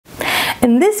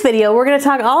In this video, we're going to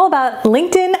talk all about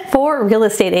LinkedIn for real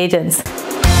estate agents.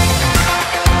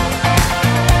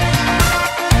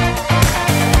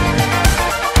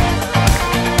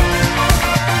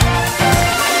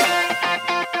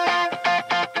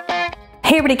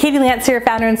 Hey everybody, Katie Lance here,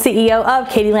 founder and CEO of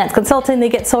Katie Lance Consulting, the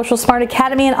Get Social Smart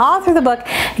Academy, and author of the book,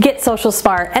 Get Social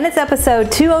Smart. And it's episode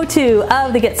 202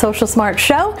 of the Get Social Smart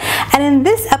show. And in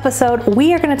this episode,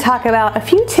 we are going to talk about a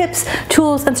few tips,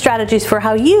 tools, and strategies for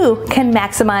how you can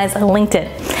maximize LinkedIn.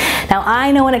 Now,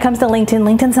 I know when it comes to LinkedIn,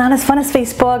 LinkedIn's not as fun as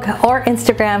Facebook or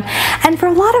Instagram. And for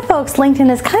a lot of folks, LinkedIn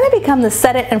has kind of become the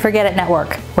set it and forget it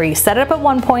network, where you set it up at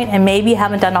one point and maybe you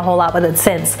haven't done a whole lot with it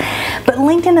since. But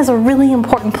LinkedIn is a really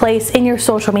important place in your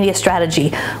social media strategy.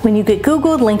 When you get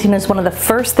Googled, LinkedIn is one of the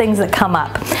first things that come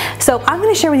up. So I'm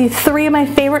going to share with you 3 of my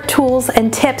favorite tools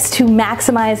and tips to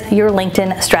maximize your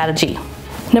LinkedIn strategy.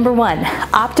 Number 1,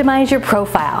 optimize your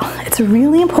profile. It's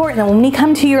really important that when you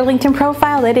come to your LinkedIn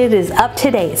profile that it is up to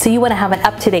date. So you want to have an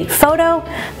up-to-date photo.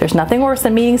 There's nothing worse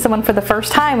than meeting someone for the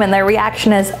first time and their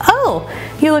reaction is, oh,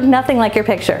 you look nothing like your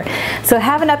picture. So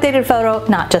have an updated photo,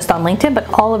 not just on LinkedIn, but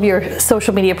all of your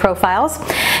social media profiles.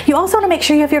 You also want to make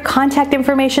sure you have your contact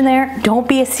information there. Don't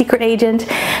be a secret agent.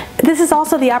 This is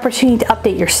also the opportunity to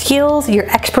update your skills, your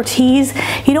expertise.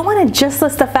 You don't want to just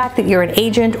list the fact that you're an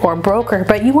agent or a broker,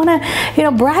 but you want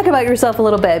to, brag about yourself a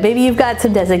little bit. Maybe you've got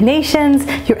some designations,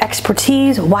 your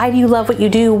expertise, why do you love what you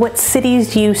do, what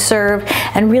cities do you serve,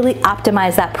 and really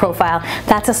optimize that profile.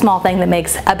 That's a small thing that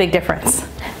makes a big difference.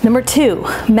 Number 2,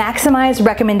 maximize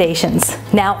recommendations.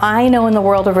 Now, I know in the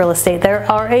world of real estate, there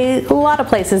are a lot of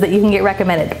places that you can get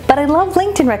recommended, but I love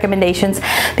LinkedIn recommendations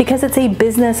because it's a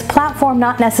business platform,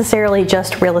 not necessarily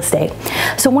just real estate.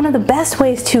 So one of the best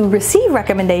ways to receive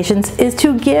recommendations is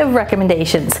to give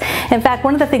recommendations. In fact,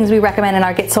 one of the things we recommend in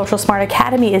our Get Social Smart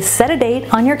Academy is set a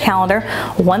date on your calendar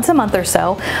once a month or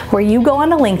so where you go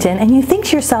onto LinkedIn and you think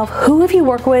to yourself, who have you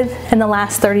worked with in the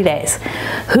last 30 days?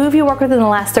 Who have you worked with in the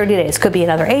last 30 days? Could be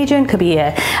another agent, could be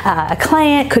a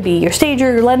client, could be your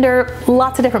stager, your lender,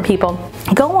 lots of different people.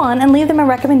 Go on and leave them a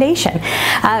recommendation.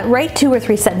 Write 2 or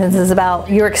 3 sentences about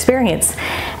your experience.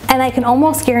 And I can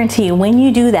almost guarantee you when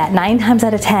you do that, 9 times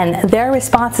out of 10, their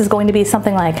response is going to be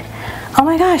something like, oh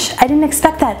my gosh, I didn't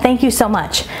expect that, thank you so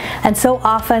much. And so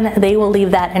often they will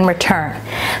leave that in return.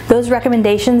 Those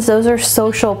recommendations, those are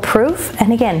social proof.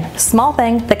 And again, small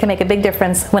thing that can make a big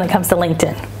difference when it comes to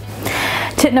LinkedIn.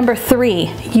 Tip number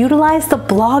 3, utilize the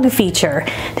blog feature.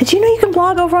 Did you know you can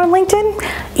blog over on LinkedIn?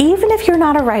 Even if you're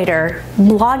not a writer,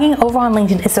 blogging over on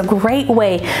LinkedIn is a great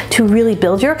way to really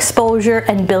build your exposure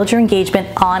and build your engagement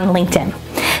on LinkedIn.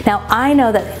 Now, I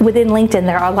know that within LinkedIn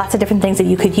there are lots of different things that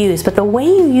you could use, but the way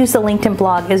you use the LinkedIn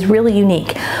blog is really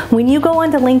unique. When you go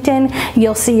onto LinkedIn,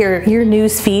 you'll see your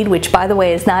news feed, which by the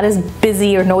way is not as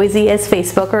busy or noisy as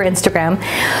Facebook or Instagram,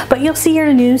 but you'll see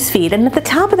your news feed. And at the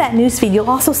top of that news feed, you'll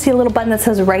also see a little button that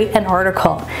says write an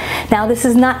article. Now, this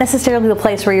is not necessarily the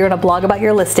place where you're going to blog about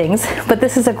your listings, but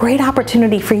this is a great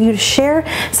opportunity for you to share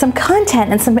some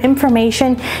content and some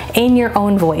information in your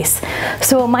own voice.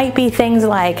 So it might be things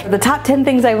like the top 10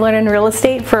 things I've learned in real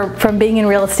estate from being in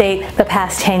real estate the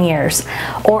past 10 years.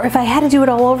 Or if I had to do it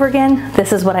all over again,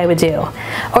 this is what I would do.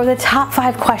 Or the top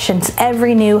 5 questions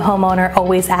every new homeowner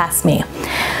always asks me.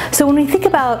 So when we think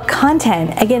about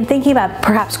content, again, thinking about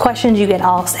perhaps questions you get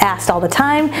asked all the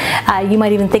time, you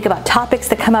might even think about topics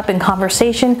that come up in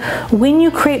conversation. When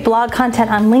you create blog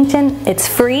content on LinkedIn, it's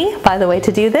free, by the way,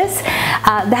 to do this.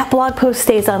 That blog post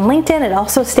stays on LinkedIn. It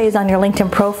also stays on your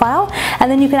LinkedIn profile, and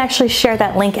then you can actually share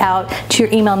that link out to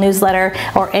your email newsletter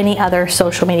or any other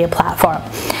social media platform.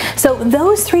 So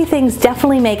those 3 things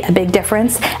definitely make a big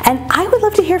difference, and I would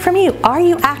love to hear from you. Are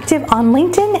you active on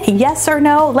LinkedIn? Yes or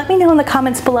no? Let me know in the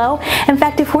comments below. In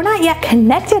fact, if we're not yet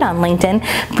connected on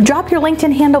LinkedIn, drop your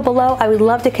LinkedIn handle below. I would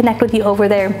love to connect with you over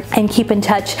there and keep in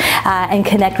touch and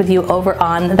connect with you over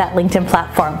on that LinkedIn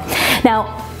platform.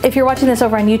 Now, if you're watching this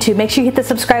over on YouTube, make sure you hit the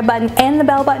subscribe button and the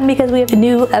bell button because we have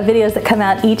new videos that come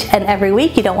out each and every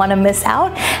week. You don't want to miss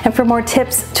out. And for more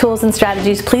tips, tools, and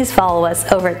strategies, please follow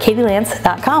us over at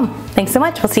katielance.com. Thanks so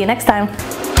much. We'll see you next time.